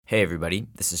Hey everybody,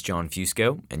 this is John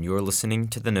Fusco, and you're listening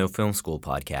to the No Film School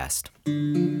podcast.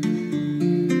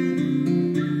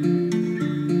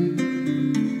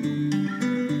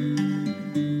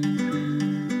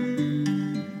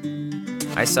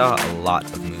 I saw a lot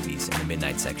of movies in the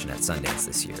midnight section at Sundance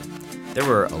this year. There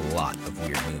were a lot of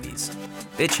weird movies.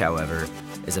 Bitch, however,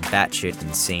 is a batshit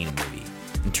insane movie.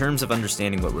 In terms of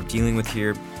understanding what we're dealing with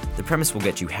here, the premise will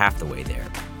get you half the way there.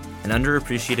 An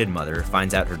underappreciated mother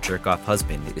finds out her jerk-off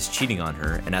husband is cheating on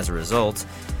her, and as a result,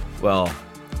 well,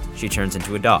 she turns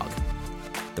into a dog.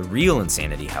 The real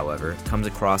insanity, however, comes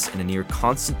across in a near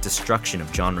constant destruction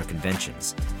of genre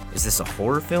conventions. Is this a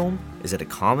horror film? Is it a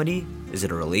comedy? Is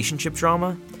it a relationship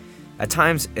drama? At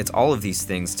times, it's all of these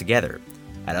things together.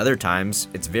 At other times,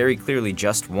 it's very clearly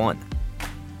just one.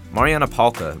 Mariana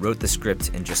Palka wrote the script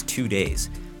in just 2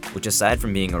 days, which aside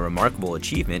from being a remarkable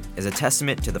achievement, is a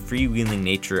testament to the freewheeling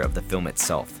nature of the film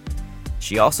itself.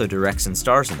 She also directs and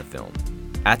stars in the film.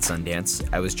 At Sundance,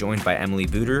 I was joined by Emily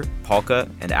Buder, Palka,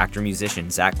 and actor-musician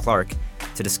Zach Clark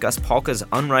to discuss Palka's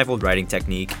unrivaled writing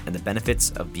technique and the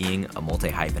benefits of being a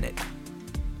multi-hyphenate.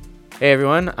 Hey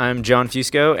everyone, I'm John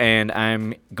Fusco, and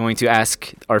I'm going to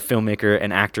ask our filmmaker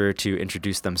and actor to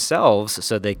introduce themselves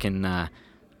so they can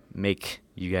make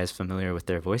you guys familiar with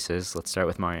their voices. Let's start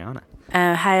with Mariana.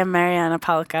 Hi, I'm Mariana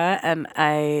Palka, and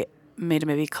I made a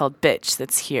movie called Bitch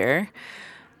that's here,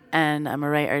 and I'm a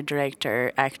writer,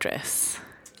 director, actress.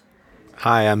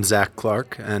 Hi, I'm Zach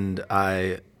Clark, and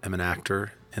I am an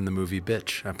actor in the movie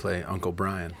Bitch. I play Uncle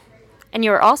Brian. And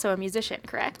you're also a musician,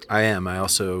 correct? I am. I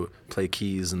also play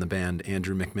keys in the band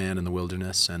Andrew McMahon in the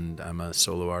Wilderness, and I'm a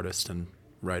solo artist and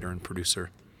writer and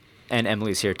producer. And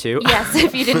Emily's here too. Yes,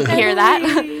 if you didn't hear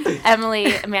that.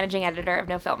 Emily, managing editor of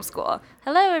No Film School.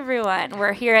 Hello, everyone.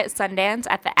 We're here at Sundance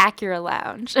at the Acura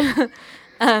Lounge.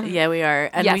 Yeah, we are.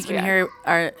 And yes, we can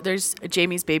hear there's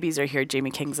Jamie's babies are here.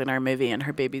 Jamie King's in our movie, and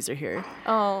her babies are here.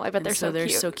 Oh, I bet they're so they're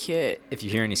cute. so cute. If you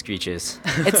hear any screeches.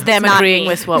 It's them not agreeing me.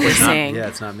 with what we're saying. Yeah,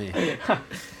 it's not me.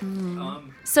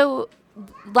 So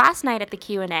last night at the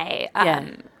Q&A,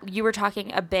 Yeah. you were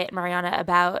talking a bit, Mariana,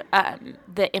 about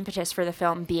the impetus for the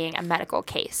film being a medical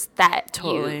case that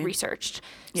Totally. you researched.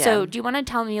 Yeah. So do you want to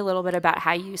tell me a little bit about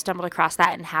how you stumbled across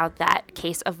that and how that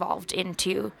case evolved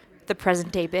into the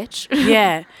present-day bitch?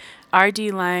 Yeah.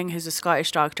 R.D. Lang, who's a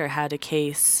Scottish doctor, had a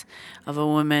case of a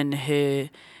woman who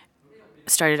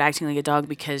started acting like a dog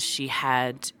because she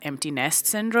had empty nest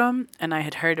syndrome, and I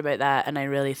had heard about that, and I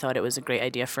really thought it was a great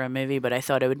idea for a movie, but I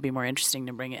thought it would be more interesting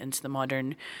to bring it into the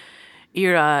modern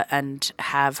era and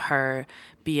have her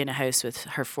be in a house with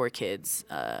her 4 kids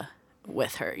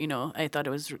with her. You know, I thought it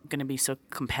was going to be so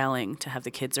compelling to have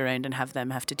the kids around and have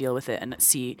them have to deal with it, and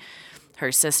see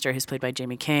her sister, who's played by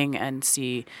Jamie King, and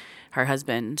see her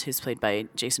husband, who's played by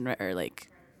Jason Ritter, like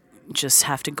just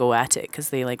have to go at it because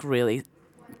they like really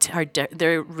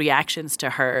their reactions to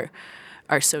her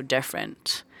are so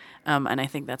different, and I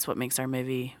think that's what makes our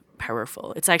movie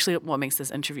powerful. It's actually what makes this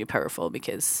interview powerful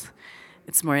because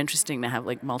it's more interesting to have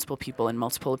like multiple people and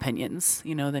multiple opinions,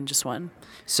 you know, than just one.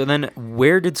 So then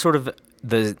where did sort of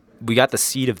we got the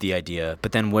seed of the idea,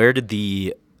 but then where did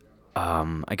the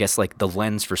I guess like the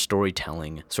lens for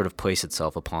storytelling sort of place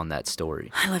itself upon that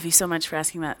story? I love you so much for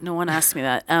asking that. No one asked me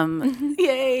that.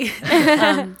 Yay.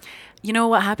 You know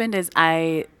what happened is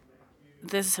I'm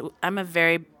a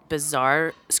very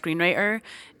bizarre screenwriter,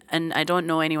 and I don't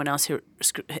know anyone else who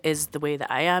is the way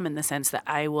that I am, in the sense that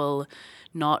I will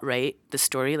not write the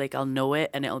story. Like I'll know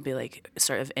it and it'll be like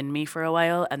sort of in me for a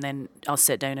while, and then I'll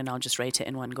sit down and I'll just write it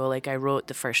in one go. Like I wrote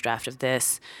the first draft of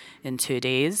this in 2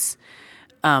 days.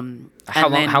 How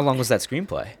long was that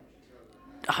screenplay?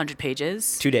 100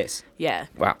 pages. 2 days. Yeah.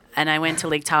 Wow. And I went to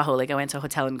Lake Tahoe. Like I went to a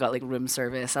hotel and got like room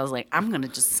service. I was like, I'm gonna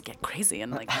just get crazy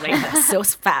and like write this so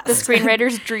fast. The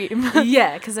screenwriter's dream.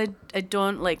 Yeah, because I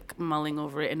don't like mulling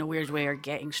over it in a weird way or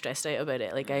getting stressed out about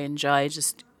it. Like I enjoy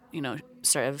just, you know,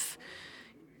 sort of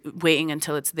waiting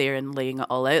until it's there and laying it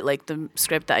all out. Like the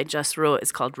script that I just wrote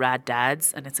is called Rad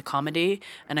Dads, and it's a comedy,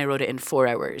 and I wrote it in 4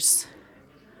 hours.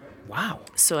 Wow.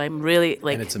 So I'm really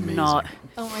like And it's amazing. not.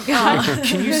 Oh my God.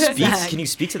 Can you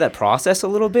speak to that process a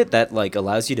little bit that like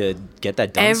allows you to get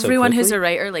that done so Everyone quickly? who's a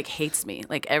writer like hates me.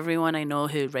 Like everyone I know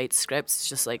who writes scripts is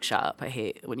just like, shut up. I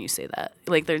hate when you say that.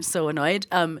 Like they're so annoyed.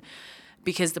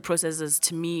 Because the process is,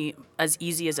 to me, as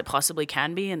easy as it possibly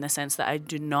can be, in the sense that I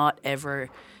do not ever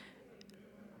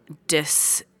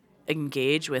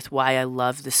disengage with why I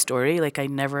love the story. Like I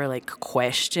never like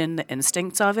question the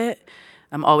instincts of it.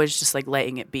 I'm always just like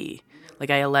letting it be. Like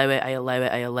I allow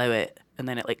it and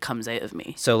then it like comes out of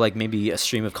me. So like maybe a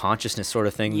stream of consciousness sort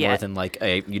of thing, Yeah. more than like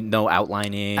no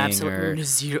outlining. Absolutely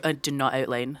zero. I do not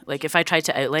outline. Like if I tried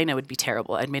to outline, I would be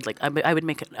terrible. I would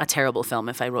make a terrible film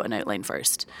if I wrote an outline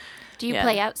first. Do you Yeah.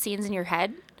 play out scenes in your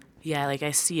head? Yeah, like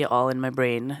I see it all in my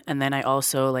brain, and then I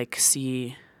also like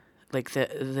see like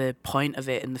the point of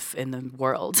it in the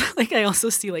world. Like I also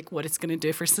see like what it's gonna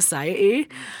do for society,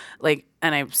 like,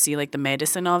 and I see like the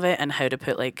medicine of it and how to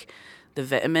put like the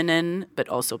vitamin in, but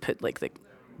also put like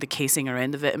the casing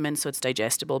around the vitamin so it's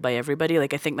digestible by everybody.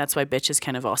 Like I think that's why Bitch is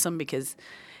kind of awesome, because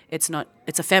it's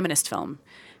a feminist film,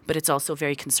 but it's also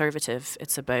very conservative.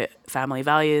 It's about family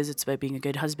values. It's about being a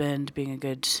good husband, being a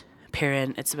good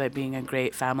parent. It's about being a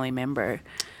great family member.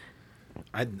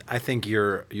 I think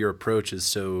your approach is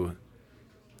so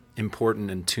important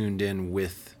and tuned in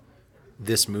with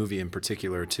this movie in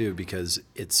particular too, because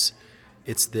it's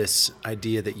this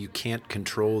idea that you can't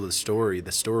control the story.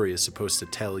 The story is supposed to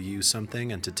tell you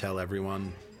something and to tell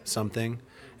everyone something.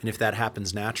 And if that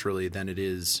happens naturally, then it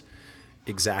is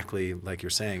exactly like you're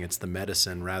saying. It's the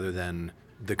medicine rather than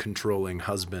the controlling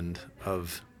husband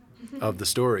of the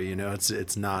story. You know,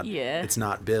 it's not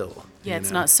Bill. Yeah,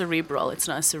 it's not cerebral. It's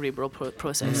not a cerebral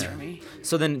process for me.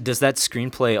 So then, does that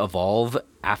screenplay evolve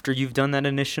after you've done that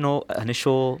initial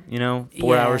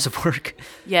 4 hours of work?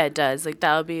 Yeah, it does. Like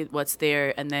that'll be what's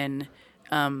there, and then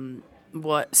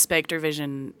what Spectre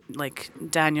Vision, like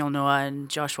Daniel Noah and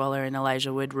Josh Waller and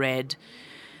Elijah Wood read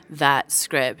that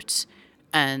script,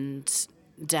 and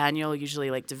Daniel usually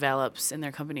like develops in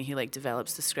their company. He like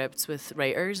develops the scripts with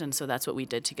writers, and so that's what we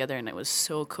did together. And it was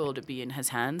so cool to be in his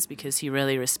hands because he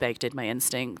really respected my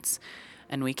instincts,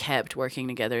 and we kept working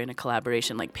together in a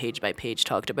collaboration, like page by page,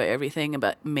 talked about everything,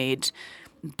 but made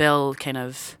Bill kind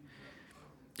of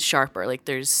sharper. Like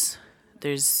there's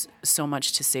so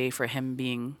much to say for him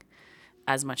being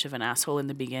as much of an asshole in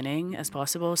the beginning as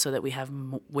possible, so that we have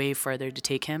way further to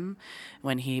take him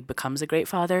when he becomes a great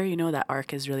father. You know, that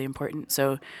arc is really important.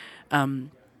 So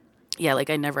like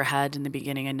I never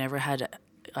had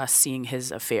us seeing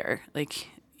his affair. Like,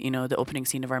 you know, the opening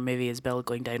scene of our movie is Bill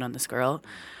going down on this girl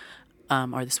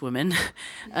or this woman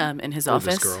in his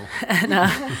office. This girl.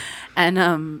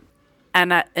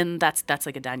 And that's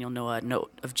like a Daniel Noah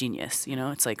note of genius. You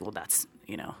know, it's like, well, that's,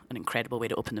 you know, an incredible way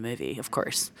to open the movie, of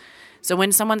course. So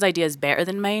when someone's idea is better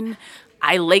than mine,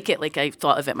 I like it like I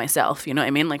thought of it myself. You know what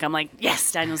I mean? Like I'm like,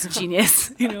 yes, Daniel's a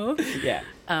genius. You know? Yeah.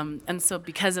 And so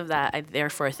because of that, I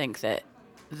therefore think that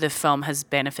the film has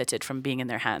benefited from being in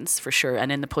their hands for sure.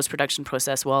 And in the post-production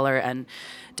process, Waller and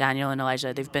Daniel and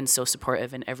Elijah, they've been so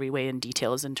supportive in every way and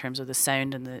details in terms of the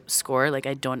sound and the score. Like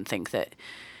I don't think that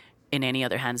in any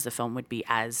other hands the film would be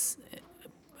as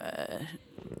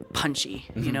punchy,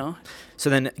 you know? So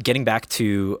then getting back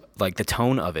to like the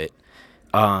tone of it,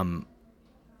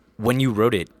 when you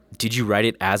wrote it, did you write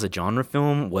it as a genre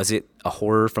film? Was it a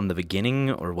horror from the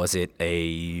beginning, or was it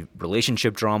a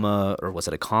relationship drama, or was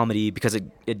it a comedy? Because it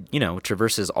you know,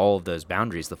 traverses all of those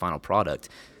boundaries, the final product.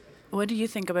 What do you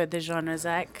think about the genre,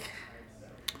 Zach?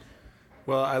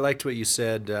 Well, I liked what you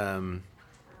said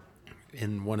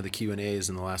in one of the Q&As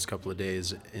in the last couple of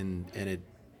days, and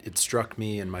it struck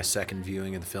me in my second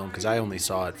viewing of the film, because I only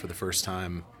saw it for the first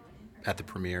time at the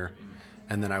premiere,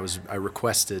 and then I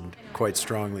requested quite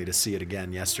strongly to see it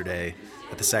again yesterday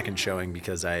at the second showing,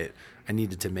 because I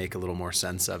needed to make a little more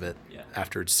sense of it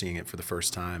after seeing it for the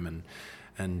first time,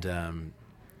 and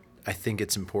I think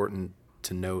it's important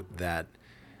to note that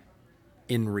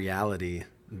in reality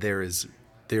there is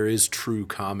true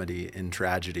comedy in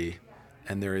tragedy,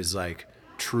 and there is like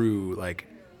true like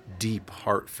deep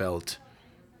heartfelt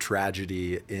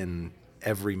tragedy in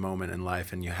every moment in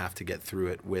life, and you have to get through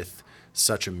it with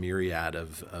such a myriad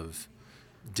of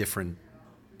different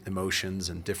emotions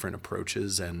and different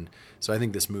approaches. And so I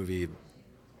think this movie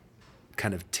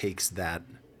kind of takes that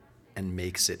and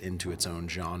makes it into its own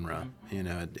genre. You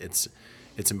know, it's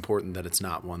important that it's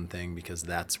not one thing, because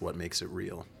that's what makes it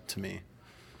real to me.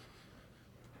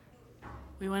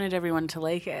 We wanted everyone to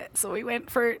like it, so we went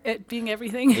for it being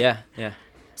everything. Yeah.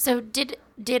 So did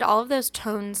all of those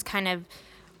tones kind of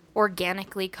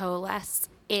organically coalesce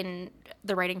in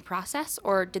the writing process,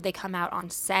 or did they come out on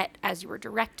set as you were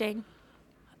directing?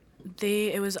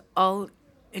 It was all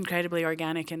incredibly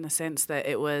organic in the sense that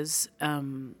it was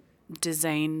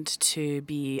designed to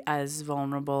be as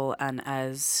vulnerable and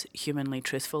as humanly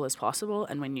truthful as possible.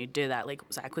 And when you do that, like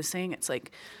Zach was saying, it's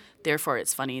like, therefore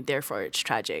it's funny, therefore it's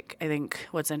tragic. I think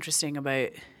what's interesting about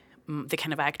the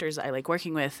kind of actors I like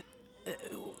working with,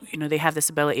 you know, they have this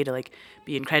ability to like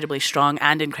be incredibly strong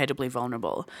and incredibly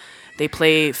vulnerable. They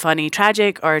play funny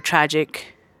tragic or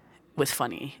tragic with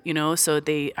funny, so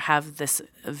they have this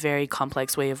very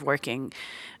complex way of working,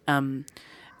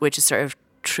 which is sort of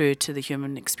true to the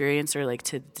human experience, or like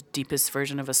to the deepest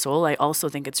version of a soul. I also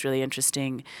think it's really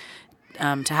interesting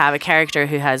to have a character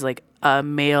who has like a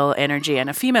male energy and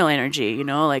a female energy,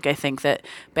 like I think that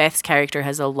Beth's character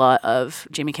has a lot of,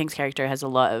 Jamie King's character has a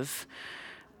lot of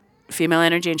female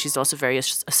energy, and she's also very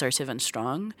assertive and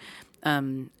strong.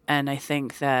 And I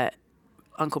think that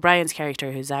Uncle Brian's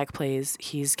character, who Zach plays,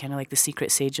 he's kind of like the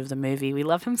secret sage of the movie. We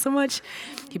love him so much.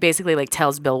 He basically like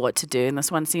tells Bill what to do in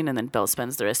this one scene, and then Bill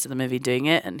spends the rest of the movie doing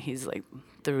it. And he's like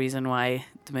the reason why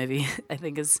the movie, I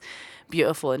think, is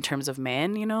beautiful in terms of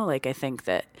men. Like I think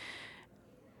that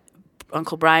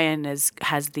Uncle Brian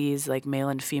has these like male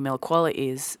and female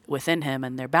qualities within him,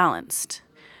 and they're balanced.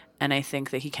 And I think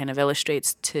that he kind of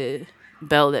illustrates to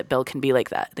Bill that Bill can be like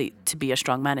that. To be a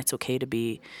strong man, it's okay to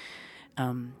be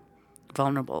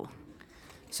vulnerable.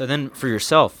 So then for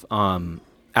yourself,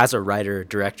 as a writer,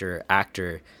 director,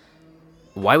 actor,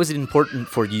 why was it important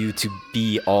for you to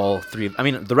be all three?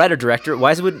 The writer, director,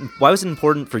 why was it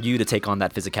important for you to take on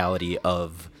that physicality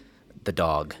of the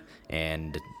dog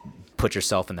and put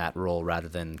yourself in that role rather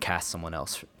than cast someone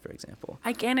else, for example?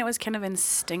 Again, it was kind of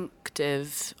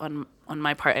instinctive on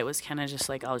my part. It was kind of just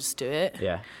like, I'll just do it.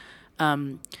 Yeah.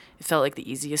 It felt like the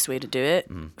easiest way to do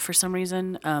it for some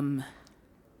reason.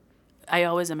 I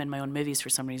always am in my own movies for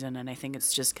some reason, and I think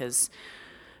it's just because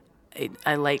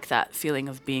I like that feeling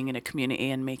of being in a community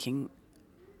and making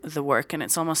the work. And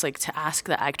it's almost like to ask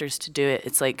the actors to do it,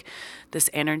 it's like this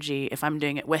energy. If I'm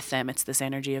doing it with them, it's this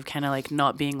energy of kind of like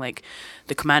not being like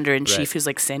the commander-in-chief right. who's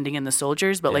like sending in the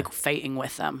soldiers, but like fighting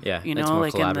with them, like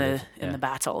in the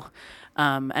battle.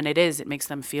 And it makes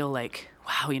them feel like,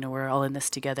 wow, we're all in this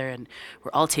together and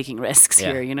we're all taking risks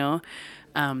here,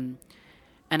 and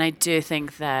I do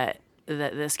think that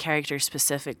this character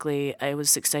specifically, I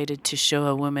was excited to show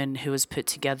a woman who was put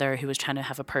together, who was trying to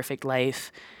have a perfect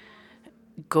life,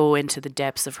 go into the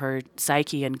depths of her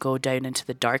psyche and go down into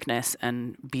the darkness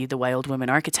and be the wild woman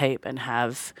archetype and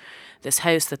have this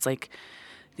house that's like,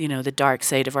 the dark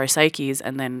side of our psyches,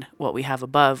 and then what we have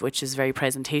above, which is very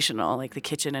presentational, like the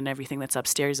kitchen and everything that's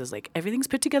upstairs is like everything's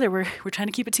put together. We're trying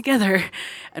to keep it together,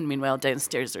 and meanwhile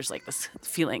downstairs there's like this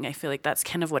feeling. I feel like that's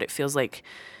kind of what it feels like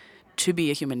to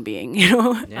be a human being,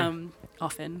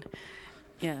 often.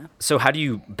 Yeah. So how do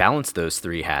you balance those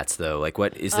three hats though? Like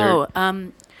what is there?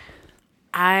 I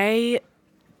don't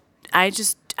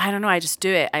know. I just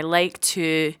do it. I like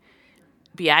to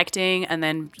be acting, and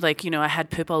then like, I had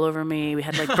poop all over me. We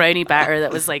had like brownie batter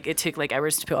that was like, it took like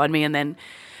hours to put on me, and then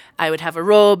I would have a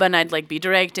robe and I'd like be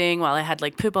directing while I had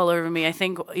like poop all over me. I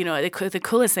think, the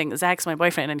coolest thing, Zach's my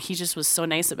boyfriend, and he just was so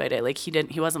nice about it. Like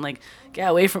he wasn't like, get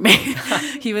away from me.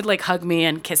 He would like hug me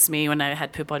and kiss me when I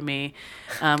had poop on me.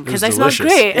 Cause I smelled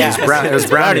great. Yeah. It was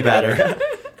brownie batter.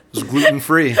 It was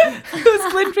gluten-free. It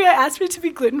was gluten-free. I asked for it to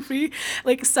be gluten-free.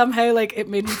 Like somehow like it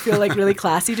made me feel like really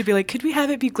classy to be like, could we have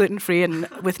it be gluten-free and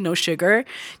with no sugar?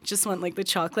 Just want like the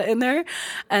chocolate in there.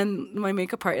 And my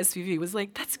makeup artist Vivi was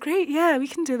like, that's great. Yeah, we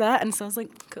can do that. And so I was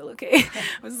like, cool, okay.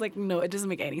 I was like, no, it doesn't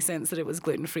make any sense that it was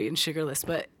gluten-free and sugarless.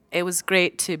 But it was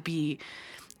great to be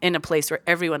in a place where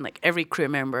everyone, like every crew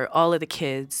member, all of the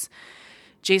kids,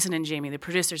 Jason and Jamie, the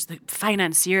producers, the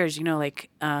financiers,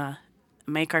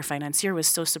 Mike, our financier, was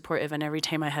so supportive, and every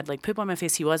time I had like poop on my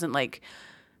face, he wasn't like,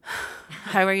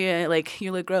 how are you? Like,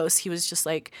 you look gross. He was just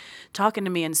like talking to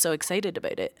me and so excited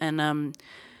about it. And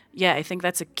I think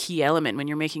that's a key element when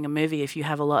you're making a movie. If you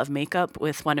have a lot of makeup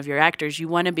with one of your actors, you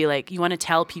want to be like, you want to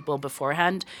tell people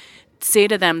beforehand, say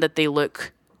to them that they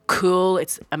look cool,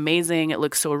 it's amazing, it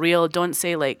looks so real. Don't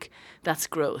say like, that's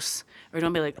gross, or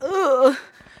don't be like, ugh,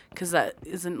 because that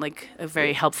isn't like a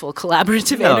very helpful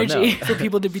collaborative energy for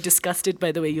people to be disgusted by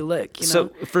the way you look. So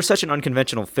for such an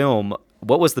unconventional film,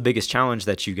 what was the biggest challenge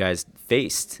that you guys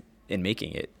faced in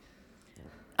making it?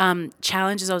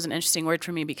 Challenge is always an interesting word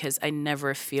for me because I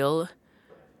never feel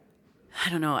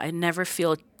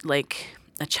like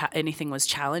anything was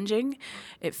challenging.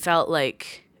 It felt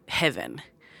like heaven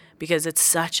because it's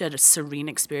such a serene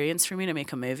experience for me to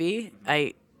make a movie.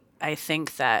 I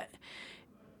think that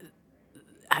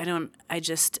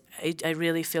I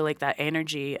really feel like that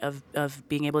energy of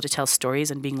being able to tell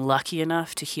stories and being lucky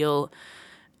enough to heal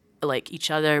like each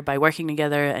other by working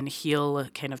together and heal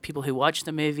kind of people who watch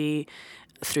the movie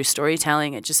through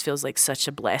storytelling. It just feels like such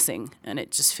a blessing, and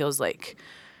it just feels like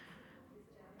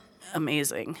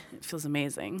amazing. It feels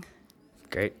amazing.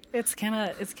 Great. It's kind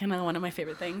of one of my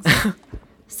favorite things.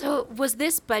 So was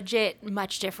this budget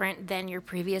much different than your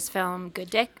previous film, Good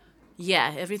Dick?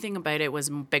 Yeah, everything about it was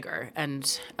bigger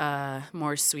and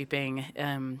more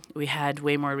sweeping. We had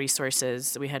way more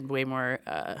resources. We had way more.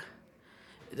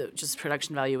 Just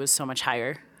production value was so much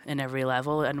higher in every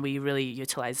level, and we really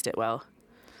utilized it well.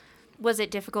 Was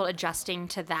it difficult adjusting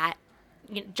to that,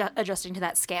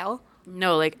 scale?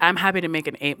 No, like I'm happy to make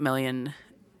an $8 million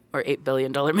or $8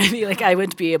 billion movie. Like I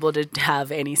would be able to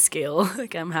have any scale.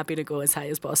 Like I'm happy to go as high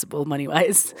as possible money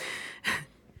wise.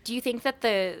 Do you think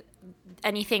that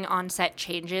anything on set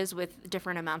changes with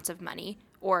different amounts of money,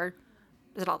 or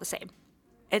is it all the same?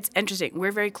 It's interesting.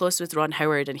 We're very close with Ron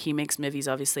Howard, and he makes movies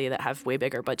obviously that have way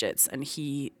bigger budgets, and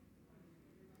he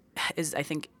is, I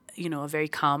think, a very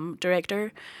calm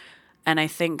director. And I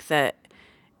think that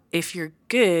if you're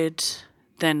good,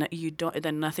 then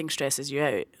nothing stresses you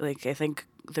out. Like I think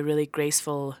the really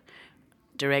graceful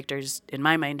directors, in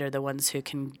my mind, are the ones who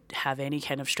can have any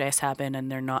kind of stress happen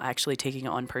and they're not actually taking it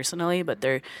on personally, but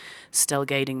they're still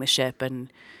guiding the ship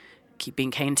and keep being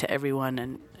kind to everyone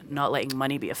and not letting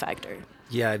money be a factor.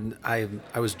 Yeah, I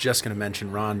was just going to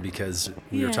mention Ron because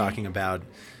we were talking about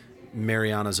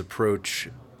Mariana's approach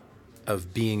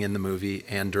of being in the movie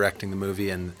and directing the movie,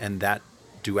 and that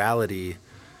duality,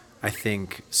 I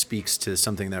think, speaks to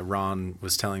something that Ron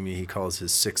was telling me he calls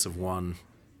his 6 of 1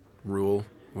 rule,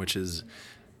 which is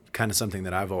kind of something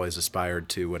that I've always aspired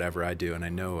to, whatever I do, and I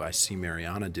know I see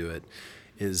Mariana do it,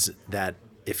 is that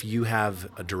if you have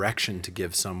a direction to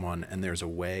give someone and there's a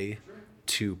way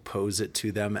to pose it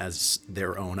to them as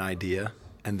their own idea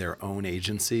and their own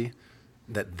agency,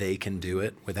 that they can do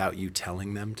it without you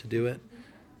telling them to do it,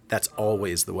 that's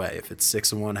always the way. If it's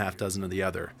 6 of one, half dozen of the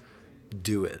other,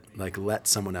 do it. Like, let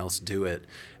someone else do it.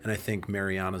 And I think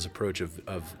Mariana's approach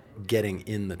of getting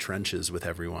in the trenches with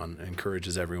everyone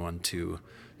encourages everyone to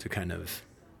kind of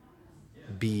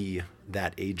be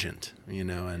that agent,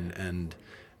 and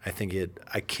I think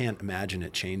I can't imagine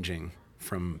it changing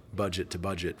from budget to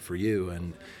budget for you.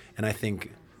 And I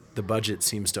think the budget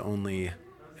seems to only,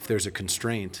 if there's a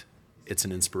constraint, it's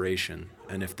an inspiration.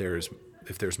 And if there's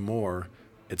more,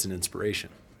 it's an inspiration,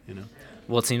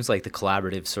 Well, it seems like the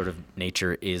collaborative sort of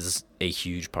nature is a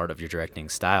huge part of your directing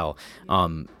style.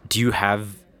 Do you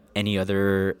have any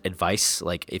other advice?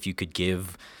 Like if you could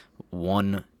give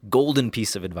one golden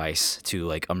piece of advice to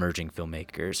like emerging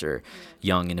filmmakers or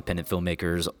young independent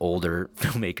filmmakers, older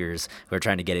filmmakers who are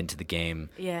trying to get into the game,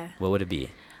 what would it be?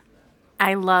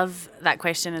 I love that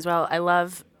question as well. I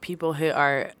love people who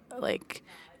are like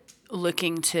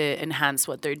looking to enhance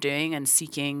what they're doing and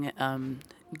seeking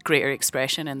greater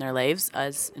expression in their lives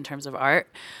as in terms of art.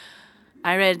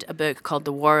 I read a book called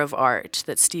The War of Art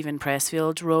that Stephen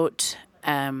Pressfield wrote,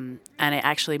 and it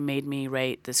actually made me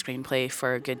write the screenplay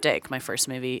for Good Dick, my first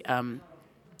movie,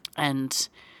 and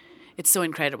it's so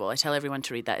incredible. I tell everyone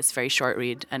to read that. It's a very short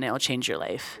read, and it'll change your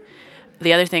life.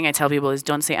 The other thing I tell people is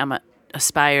don't say I'm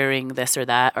aspiring this or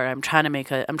that, or I'm trying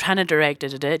to direct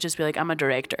it. Just be like, I'm a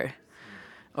director,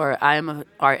 or I'm an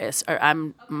artist, or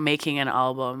I'm making an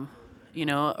album,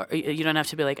 or you don't have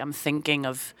to be like, I'm thinking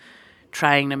of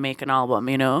trying to make an album,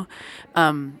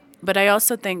 But I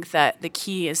also think that the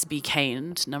key is be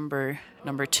kind. Number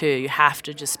 2, you have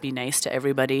to just be nice to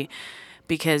everybody,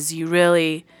 because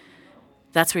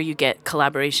that's where you get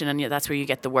collaboration, and that's where you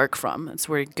get the work from. It's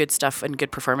where good stuff and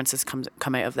good performances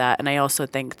come out of that. And I also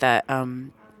think that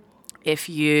if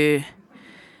you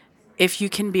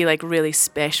can be like really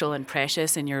special and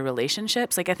precious in your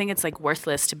relationships, like I think it's like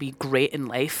worthless to be great in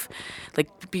life,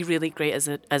 like be really great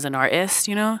as an artist,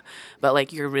 but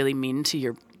like you're really mean to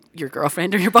your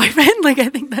girlfriend or your boyfriend. Like I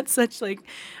think that's such like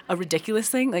a ridiculous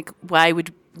thing. Like why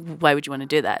would you want to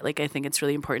do that? Like I think it's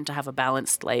really important to have a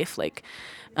balanced life. Like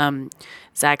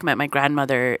Zach met my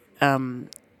grandmother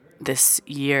this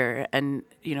year, and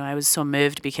I was so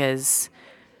moved because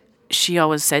she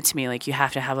always said to me, like, you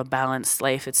have to have a balanced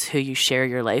life. It's who you share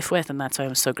your life with, and that's why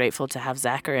I'm so grateful to have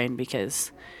Zach around,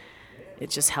 because it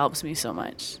just helps me so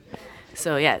much.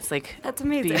 So yeah, it's like, that's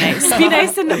amazing.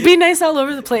 Be nice all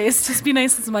over the place. Just be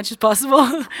nice as much as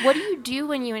possible. What do you do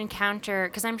when you encounter?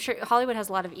 Because I'm sure Hollywood has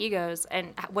a lot of egos,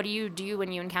 and what do you do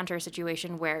when you encounter a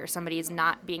situation where somebody is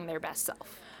not being their best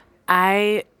self?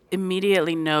 I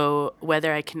immediately know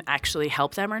whether I can actually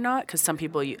help them or not, because some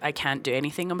people I can't do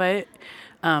anything about.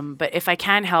 But if I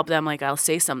can help them, like I'll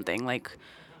say something, like,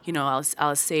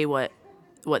 I'll say what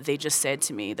they just said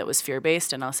to me that was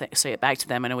fear-based, and I'll say it back to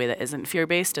them in a way that isn't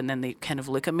fear-based, and then they kind of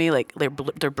look at me like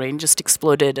their brain just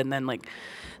exploded, and then like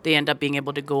they end up being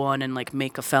able to go on and like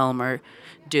make a film or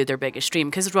do their biggest dream.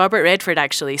 Because Robert Redford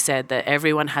actually said that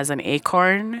everyone has an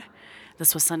acorn.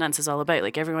 That's what Sundance is all about.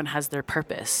 Like everyone has their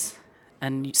purpose,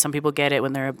 and some people get it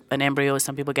when they're an embryo,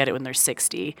 some people get it when they're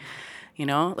 60.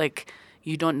 Like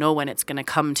you don't know when it's going to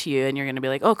come to you and you're going to be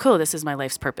like, oh, cool, this is my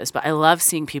life's purpose. But I love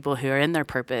seeing people who are in their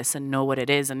purpose and know what it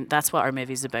is. And that's what our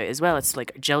movie's about as well. It's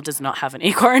like Jill does not have an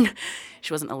acorn.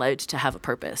 She wasn't allowed to have a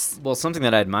purpose. Well, something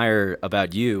that I admire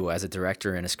about you as a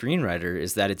director and a screenwriter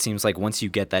is that it seems like once you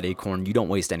get that acorn, you don't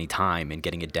waste any time in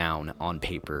getting it down on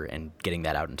paper and getting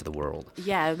that out into the world.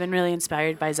 Yeah, I've been really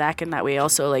inspired by Zach in that way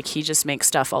also. Like, he just makes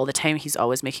stuff all the time. He's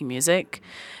always making music.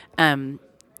 And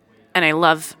I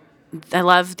love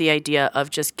the idea of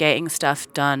just getting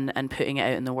stuff done and putting it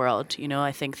out in the world. You know,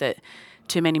 I think that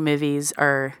too many movies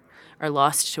are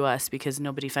lost to us because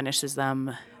nobody finishes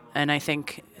them. And I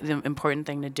think the important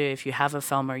thing to do if you have a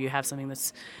film or you have something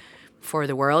that's for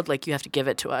the world, like, you have to give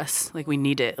it to us. Like, we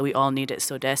need it. We all need it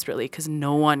so desperately because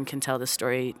no one can tell the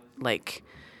story like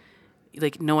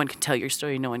no one can tell your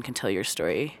story. No one can tell your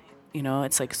story. You know,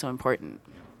 it's like so important.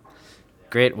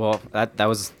 Great. Well, that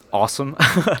was awesome.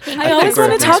 I always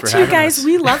want to talk to you guys.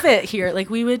 We love it here. Like,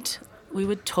 we would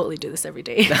totally do this every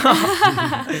day.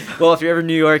 Well, if you're ever in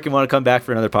New York and want to come back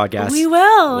for another podcast, we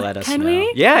will. Let us Can know.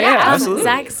 we? Yeah, absolutely.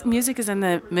 Zach's music is in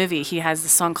the movie. He has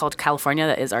this song called California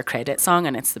that is our credit song,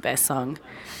 and it's the best song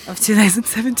of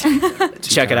 2017.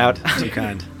 Check it out. Too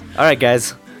kind. All right,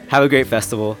 guys. Have a great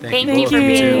festival. Thank you for being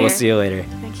here. We'll see you later.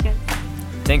 Thank you, guys.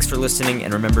 Thanks for listening,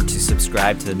 and remember to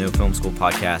subscribe to the No Film School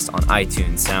podcast on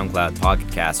iTunes, SoundCloud,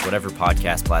 Pocket Cast, whatever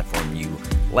podcast platform you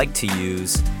like to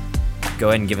use. Go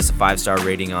ahead and give us a 5-star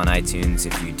rating on iTunes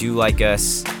if you do like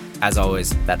us. As always,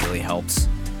 that really helps.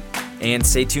 And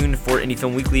stay tuned for Indie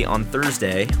Film Weekly on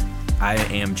Thursday. I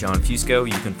am John Fusco.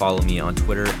 You can follow me on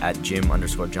Twitter at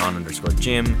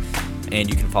Jim_John_Jim. And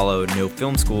you can follow No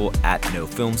Film School at No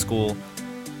Film School.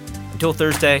 Until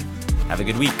Thursday, have a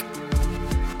good week.